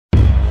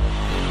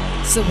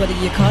So what do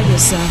you call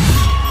yourself?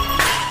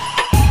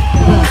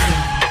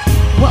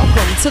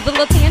 Welcome to the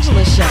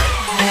LaTangela Show.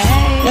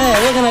 Hey. Hey,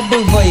 what can I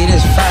do for you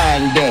this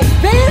fine day?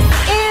 This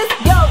is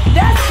your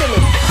destiny.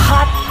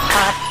 Hot,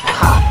 hot,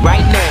 hot.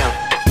 Right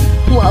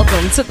now.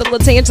 Welcome to the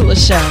LaTangela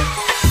Show.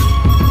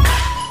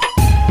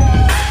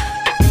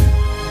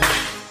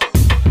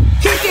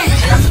 Kick it!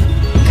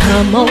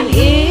 Come on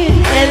in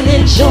and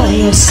enjoy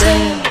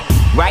yourself.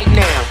 Right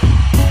now.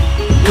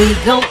 We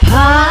gon'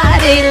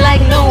 party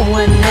like no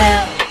one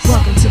else.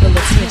 Welcome to the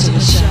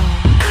LaTangela Show.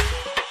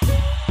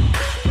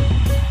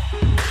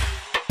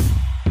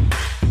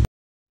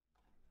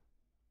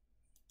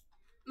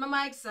 My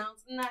mic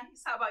sounds nice.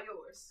 How about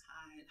yours?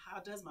 How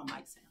does my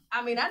mic sound?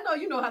 I mean, I know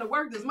you know how to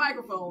work this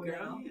microphone,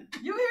 girl. Yeah.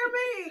 You hear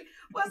me?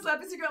 What's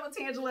up? It's your girl,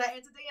 LaTangela,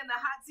 and today in the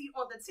hot seat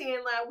on the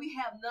 10 line, we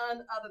have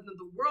none other than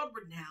the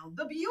world-renowned,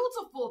 the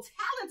beautiful,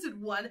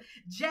 talented one,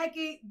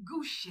 Jackie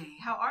Gouche.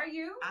 How are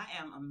you? I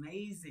am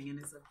amazing, and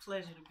it's a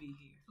pleasure to be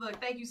here. Look,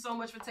 thank you so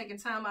much for taking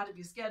time out of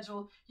your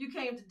schedule. You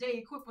came today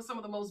equipped with some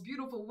of the most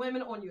beautiful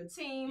women on your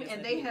team, Yes,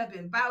 and I they did. have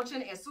been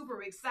vouching and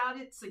super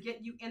excited to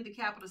get you in the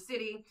capital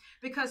city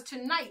because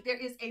tonight there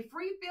is a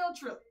free field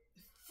trip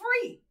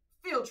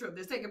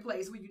that's taking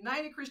place with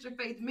United Christian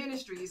Faith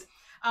Ministries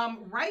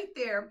right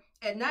there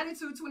at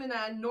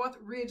 9229 North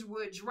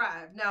Ridgewood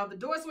Drive. Now, the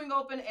doors swing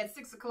open at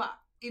 6 o'clock.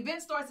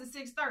 Event starts at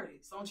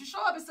 6:30. So don't you show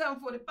up at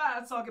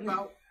 7:45 talking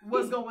about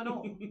what's going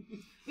on.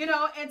 You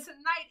know, and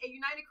tonight at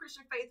United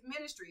Christian Faith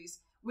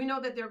Ministries, we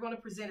know that they're going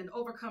to present an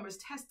overcomer's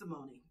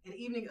testimony, an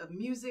evening of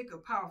music,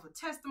 of powerful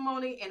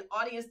testimony, and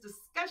audience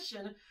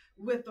discussion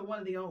with the one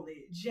and the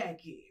only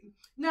Jackie.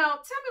 Now, tell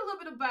me a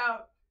little bit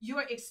about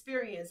your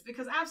experience,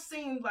 because I've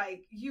seen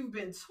like you've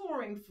been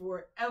touring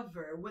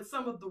forever with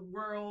some of the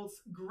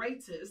world's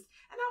greatest,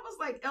 and I was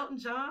like Elton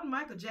John,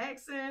 Michael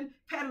Jackson,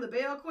 Patti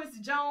LaBelle, Quincy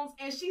Jones,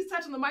 and she's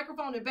touching the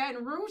microphone in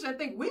Baton Rouge. I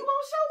think we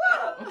won't show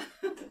up.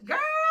 Girl,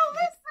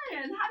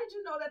 listen, how did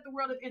you know that the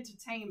world of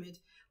entertainment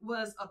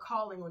was a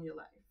calling on your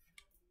life?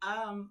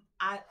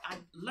 I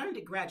learned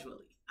it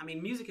gradually. I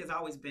mean, music has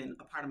always been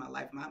a part of my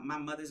life. My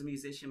mother's a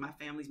musician, my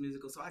family's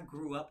musical, so I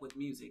grew up with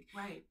music.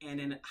 Right. And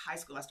in high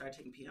school, I started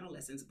taking piano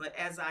lessons. But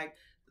as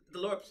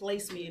the Lord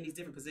placed me in these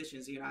different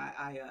positions, you know,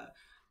 I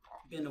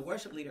been a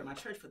worship leader in my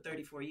church for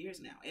 34 years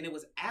now. And it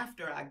was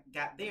after I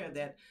got there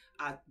that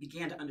I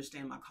began to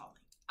understand my calling.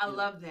 I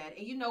love that.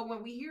 And you know,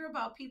 when we hear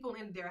about people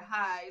in their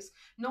highs,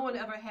 no one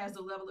ever has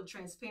the level of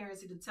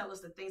transparency to tell us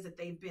the things that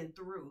they've been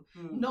through,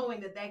 knowing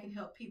that that can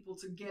help people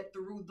to get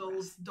through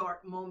those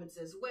dark moments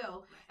as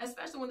well,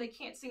 especially when they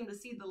can't seem to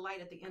see the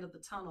light at the end of the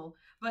tunnel.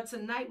 But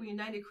tonight, with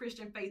United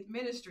Christian Faith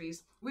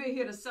Ministries, we're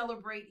here to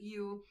celebrate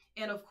you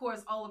and, of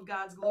course, all of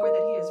God's glory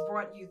that He has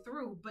brought you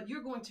through. But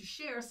you're going to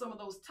share some of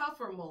those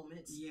tougher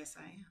moments. Yes,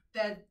 I am.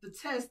 That the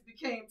test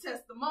became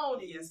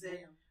testimonies. Yes, I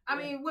am. I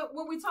mean,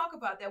 when we talk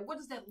about that, what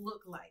does that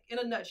look like in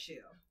a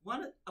nutshell?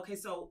 Okay,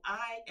 so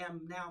I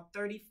am now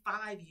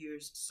 35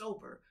 years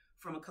sober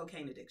from a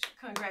cocaine addiction.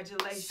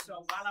 Congratulations. So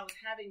while I was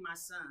having my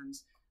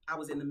sons, I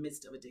was in the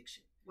midst of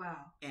addiction.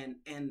 Wow.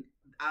 And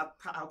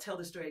I'll tell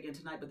this story again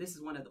tonight, but this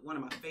is one of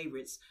my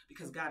favorites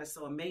because God is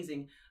so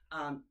amazing.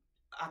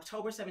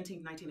 October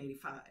 17th,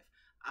 1985,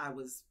 I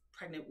was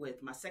pregnant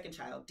with my second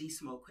child,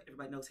 D-Smoke.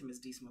 Everybody knows him as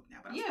D-Smoke now,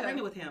 but I was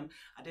pregnant with him.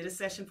 I did a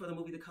session for the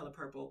movie The Color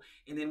Purple.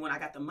 And then when I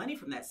got the money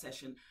from that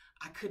session,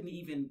 I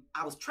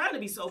was trying to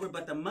be sober,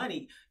 but the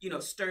money, you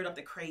know, stirred up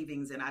the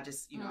cravings. And I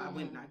just, you know, I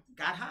went and I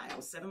got high. I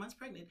was 7 months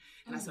pregnant.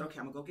 And I said, okay,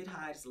 I'm gonna go get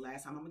high. This is the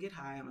last time I'm gonna get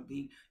high. I'm gonna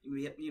be,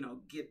 you know,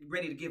 get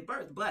ready to give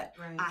birth. But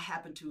I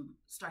happened to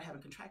start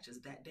having contractions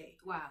that day.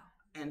 Wow.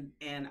 And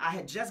I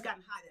had just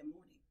gotten high that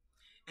morning.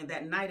 And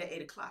that night at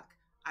 8 o'clock,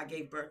 I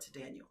gave birth to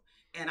Daniel.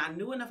 And I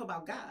knew enough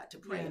about God to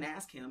pray and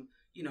ask Him,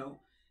 you know,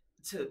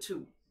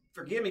 to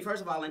forgive me,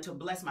 first of all, and to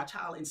bless my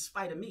child in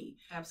spite of me.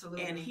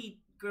 Absolutely. And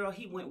He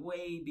went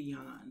way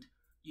beyond,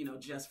 you know,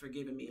 just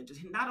forgiving me. And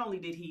just not only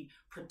did He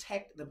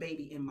protect the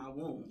baby in my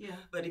womb,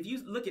 but if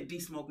you look at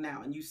D-Smoke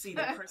now and you see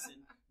the person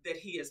that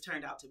he has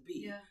turned out to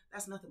be,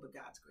 that's nothing but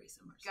God's grace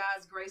and mercy.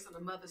 God's grace and the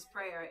mother's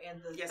prayer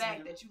and the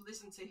fact that you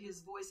listened to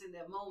His voice in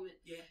that moment.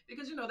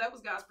 Because, you know, that was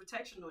God's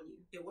protection on you.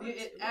 It was.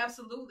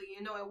 Absolutely.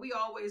 You know, and we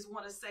always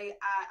want to say,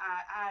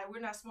 we're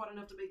not smart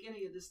enough to make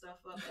any of this stuff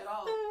up at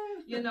all.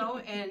 You know,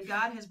 and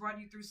God has brought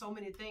you through so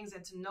many things,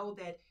 and to know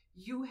that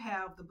you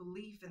have the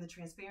belief and the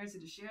transparency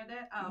to share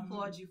that, I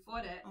applaud you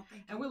for that.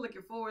 And we're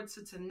looking forward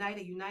to tonight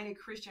at United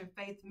Christian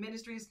Faith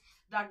Ministries.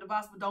 Dr.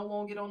 Bosma don't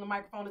want to get on the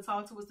microphone to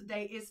talk to us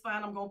today. It's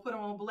fine. I'm going to put her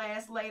on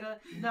blast later.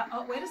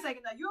 Now, wait a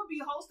second. Now, you'll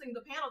be hosting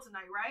the panel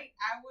tonight, right?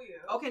 I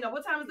will. Okay, now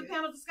what time is the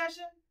panel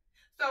discussion?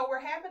 So we're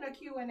having a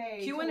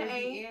Q&A Q&A. towards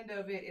the end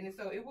of it, and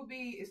so it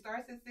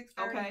starts at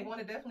 6:30. Okay. You want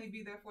to definitely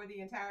be there for the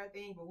entire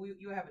thing, but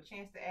you'll have a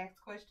chance to ask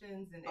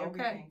questions and Okay,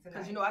 everything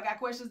because tonight. I got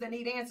questions that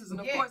need answers, and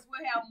of Yeah. course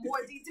we'll have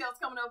more details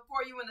coming up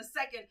for you in a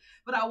second.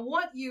 But I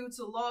want you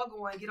to log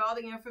on, get all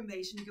the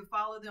information. You can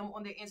follow them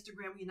on their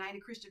Instagram,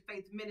 United Christian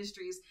Faith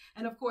Ministries,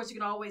 and of course you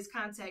can always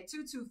contact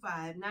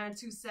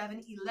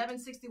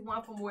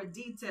 225-927-1161 for more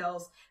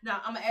details. Now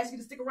I'm gonna ask you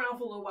to stick around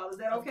for a little while. Is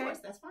that okay? Of course,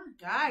 that's fine.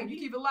 All right, you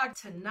keep it locked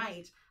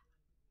tonight.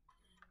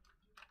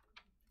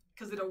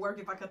 Because it'll work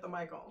if I cut the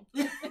mic on.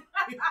 We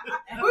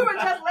were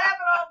just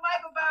laughing off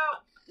mic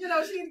about, she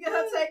needs to get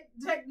her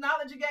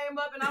technology game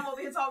up, and I'm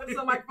over here talking to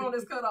some microphone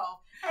that's cut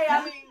off. Hey,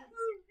 I mean,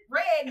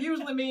 red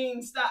usually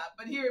means stop,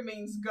 but here it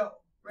means go,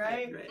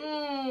 right? Right.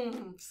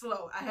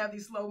 Slow. I have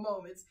these slow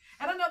moments.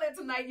 And I know that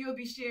tonight you'll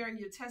be sharing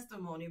your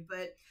testimony,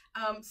 but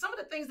some of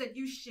the things that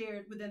you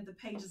shared within the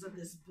pages of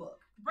this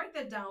book, break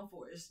that down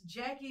for us.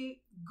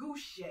 Jackie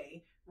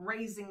Gouche,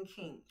 Raising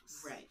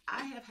Kings. Right.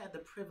 I have had the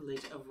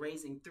privilege of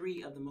raising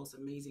 3 of the most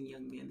amazing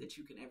young men that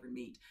you can ever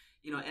meet.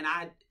 And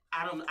I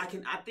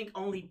think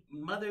only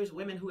mothers,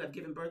 women who have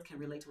given birth can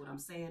relate to what I'm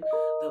saying.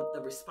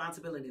 The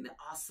responsibility and the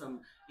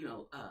awesome,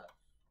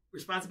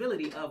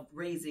 responsibility of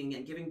raising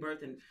and giving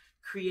birth and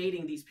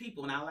creating these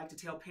people. And I like to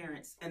tell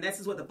parents, and this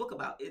is what the book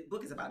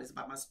is about. It's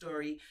about my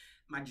story,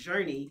 my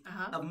journey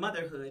of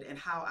motherhood, and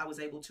how I was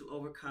able to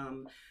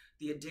overcome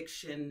the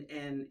addiction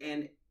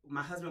and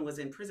my husband was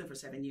in prison for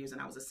 7 years,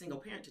 and I was a single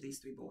parent to these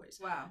 3 boys.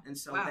 Wow. And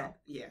so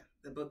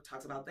the book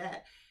talks about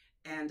that.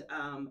 And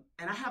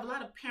I have a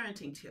lot of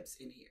parenting tips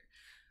in here.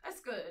 That's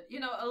good.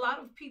 A lot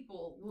of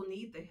people will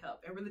need the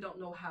help and really don't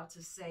know how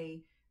to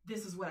say,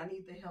 this is what I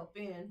need the help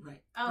in.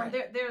 Right.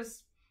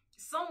 There's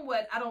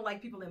somewhat, I don't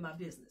like people in my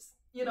business,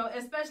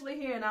 especially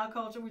here in our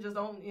culture. We just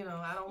don't,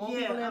 I don't want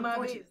people in my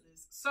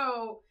business.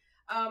 So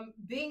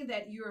being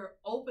that you're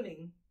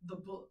opening the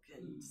book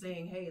and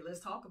saying, hey, let's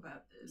talk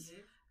about this.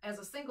 Mm-hmm. As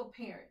a single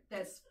parent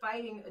that's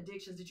fighting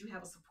addictions, did you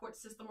have a support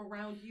system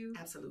around you?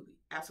 Absolutely.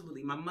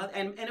 My mother,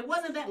 and it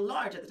wasn't that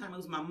large at the time. It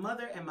was my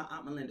mother and my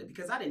Aunt Melinda,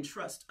 because I didn't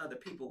trust other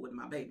people with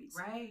my babies.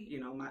 Right.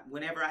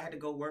 Whenever I had to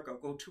go work or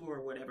go tour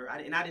or whatever,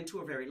 I didn't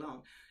tour very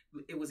long.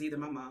 It was either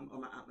my mom or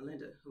my Aunt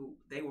Melinda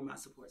they were my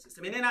support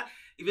system. And then I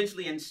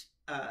eventually,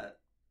 I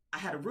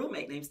had a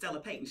roommate named Stella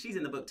Payton. She's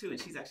in the book too,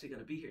 and she's actually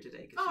going to be here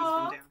today because she's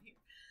from down here.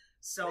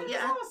 So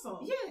that's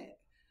awesome.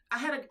 I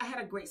had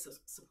a great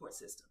support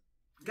system.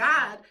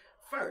 God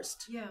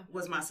first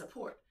was my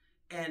support,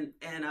 and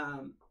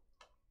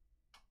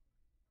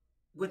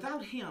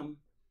without him,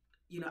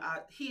 he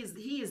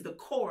is the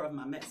core of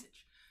my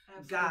message.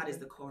 Absolutely. God is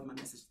the core of my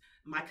message.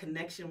 My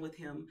connection with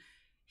him,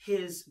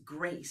 his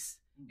grace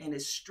and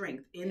his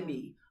strength in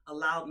me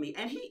allowed me,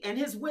 and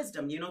his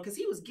wisdom, because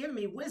he was giving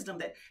me wisdom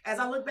that, as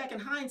I look back in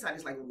hindsight,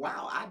 it's like,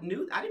 wow, I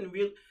didn't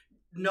really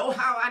know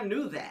how I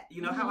knew that,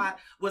 how I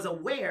was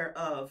aware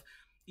of,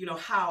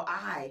 how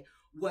I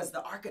was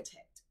the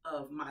architect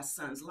of my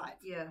son's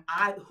life. Yeah.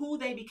 Who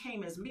they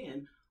became as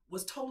men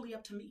was totally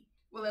up to me.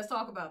 Well, let's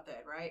talk about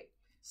that, right?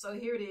 So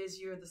here it is.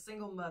 You're the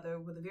single mother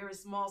with a very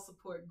small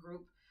support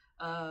group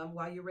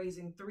while you're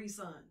raising 3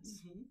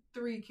 sons,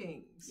 3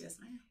 kings. Yes,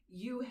 ma'am.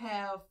 You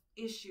have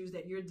issues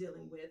that you're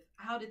dealing with.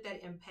 How did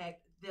that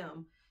impact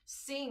them?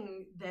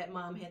 Seeing that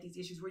mom had these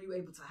issues, were you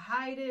able to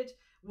hide it?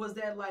 Was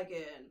that like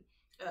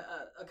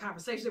a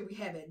conversation that we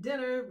had at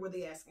dinner? Were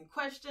they asking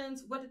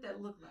questions? What did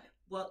that look like?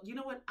 Well, you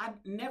know what? I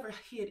never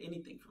hid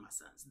anything from my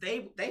sons.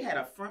 They had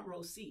a front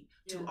row seat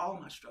to all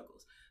my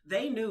struggles.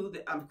 They knew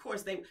that, of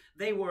course, they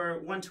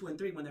were 1, 2, and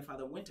 3 when their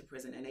father went to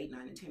prison, and 8,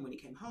 9, and 10 when he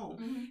came home.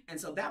 Mm-hmm. And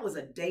so that was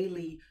a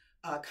daily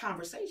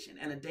conversation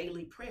and a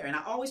daily prayer. And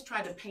I always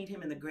tried to paint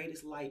him in the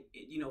greatest light,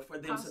 for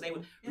them, so they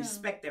would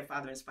respect their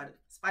father in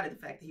spite of the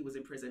fact that he was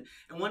in prison.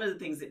 And one of the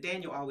things that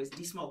Daniel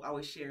D-Smoke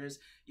always shares,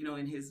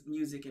 in his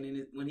music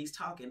and when he's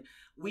talking,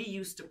 we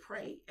used to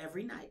pray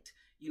every night.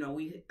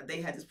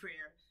 They had this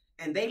prayer.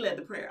 And they led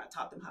the prayer. I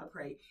taught them how to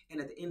pray.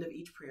 And at the end of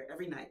each prayer,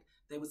 every night,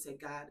 they would say,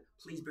 God,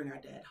 please bring our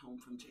dad home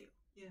from jail.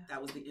 Yeah.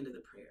 That was the end of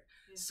the prayer.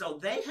 Yeah. So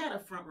they had a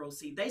front row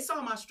seat. They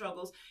saw my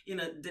struggles.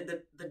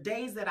 The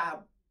days that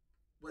I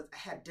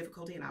had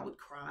difficulty and I would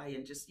cry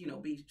and just,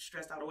 be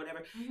stressed out or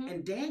whatever. Mm-hmm.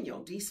 And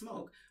Daniel,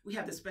 D-Smoke, we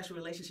have this special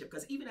relationship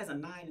because even as a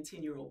 9 and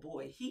 10-year-old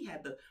boy, he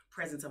had the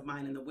presence of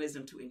mind and the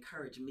wisdom to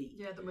encourage me.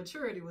 Yeah, the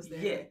maturity was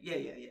there. Yeah.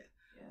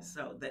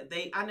 So that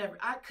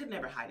I could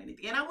never hide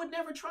anything, and I would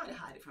never try to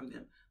hide it from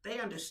them. They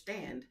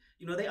understand,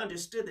 they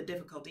understood the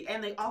difficulty,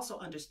 and they also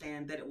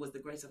understand that it was the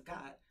grace of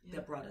God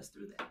that brought us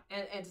through that.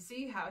 And to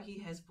see how he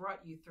has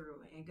brought you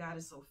through, and God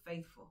is so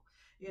faithful.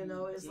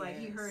 It's like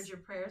he heard your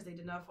prayers. They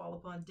did not fall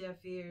upon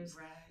deaf ears.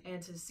 Right.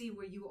 And to see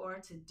where you are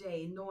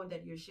today, knowing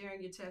that you're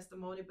sharing your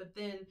testimony, but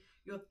then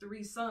your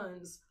 3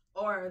 sons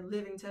are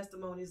living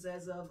testimonies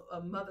as of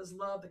a mother's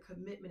love, the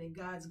commitment, and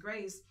God's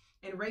grace.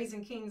 And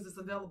Raising Kings is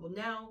available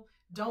now.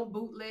 Don't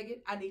bootleg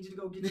it. I need you to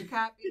go get your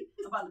copy.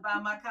 I'm about to buy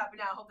my copy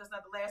now. I hope that's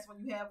not the last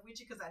one you have with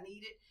you because I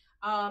need it.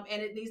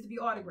 and it needs to be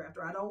autographed,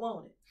 or I don't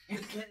want it.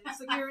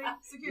 Security.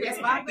 Yes,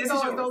 Lock the this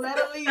is doors. yours. Don't let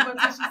her leave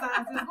until she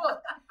signs this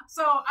book.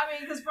 So, I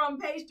mean, because from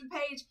page to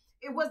page,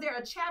 was there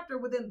a chapter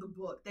within the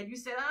book that you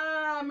said,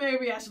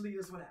 maybe I should leave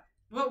this one out?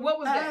 What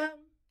was that?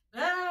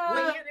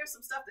 Well, yeah, there's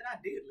some stuff that I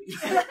did leave.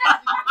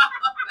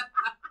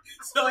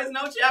 So it's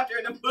no chapter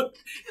in the book.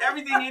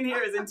 Everything in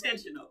here is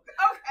intentional.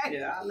 Okay.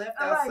 Yeah, I left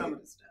I out like some it.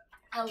 of the stuff.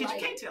 You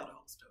can't tell the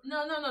whole story.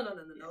 No.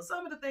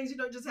 Some of the things,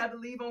 just have to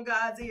leave on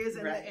God's ears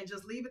and, Right. and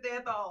just leave it there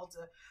at the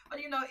altar. But,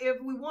 if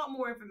we want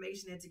more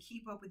information and to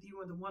keep up with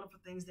you and the wonderful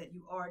things that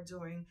you are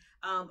doing,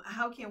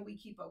 how can we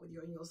keep up with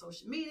you on your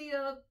social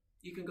media?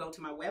 You can go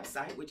to my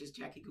website, which is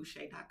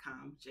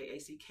JackieGouche.com,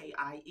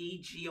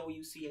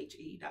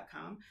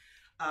 JackieGouche.com.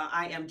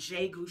 I am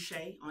J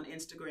Gouche on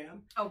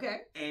Instagram.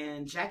 Okay.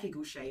 And Jackie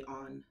Gouche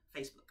on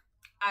Facebook.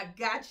 I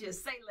got you.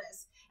 Say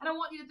less. And I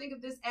want you to think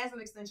of this as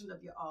an extension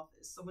of your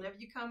office. So whenever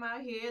you come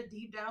out here,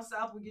 deep down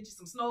south, we'll get you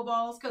some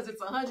snowballs because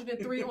it's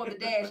 103 on the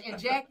dash. And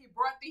Jackie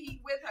brought the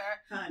heat with her.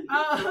 Honey.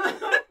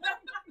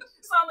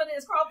 Some of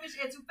this crawfish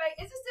etouffee.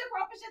 Is it still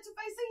crawfish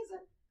etouffee season?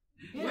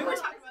 We were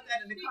talking about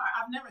that in the car.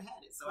 I've never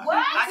had it, so What?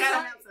 I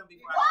gotta have some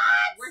before. What?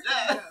 I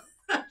have it.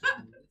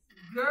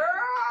 Girl,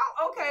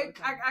 okay,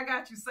 I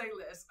got you. Say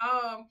less.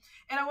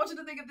 And I want you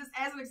to think of this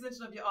as an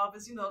extension of your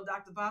office.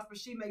 Dr. Vosper,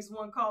 she makes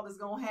one call that's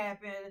gonna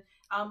happen.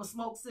 A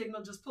smoke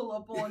signal, just pull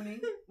up on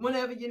me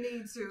whenever you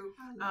need to.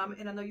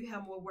 And I know you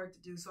have more work to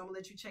do, so I'm gonna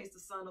let you chase the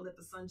sun or let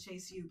the sun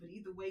chase you. But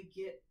either way,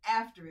 get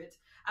after it.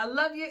 I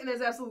love you, and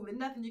there's absolutely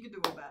nothing you can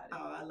do about it.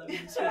 Oh, I love you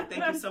too.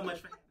 Thank you so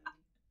much for having me.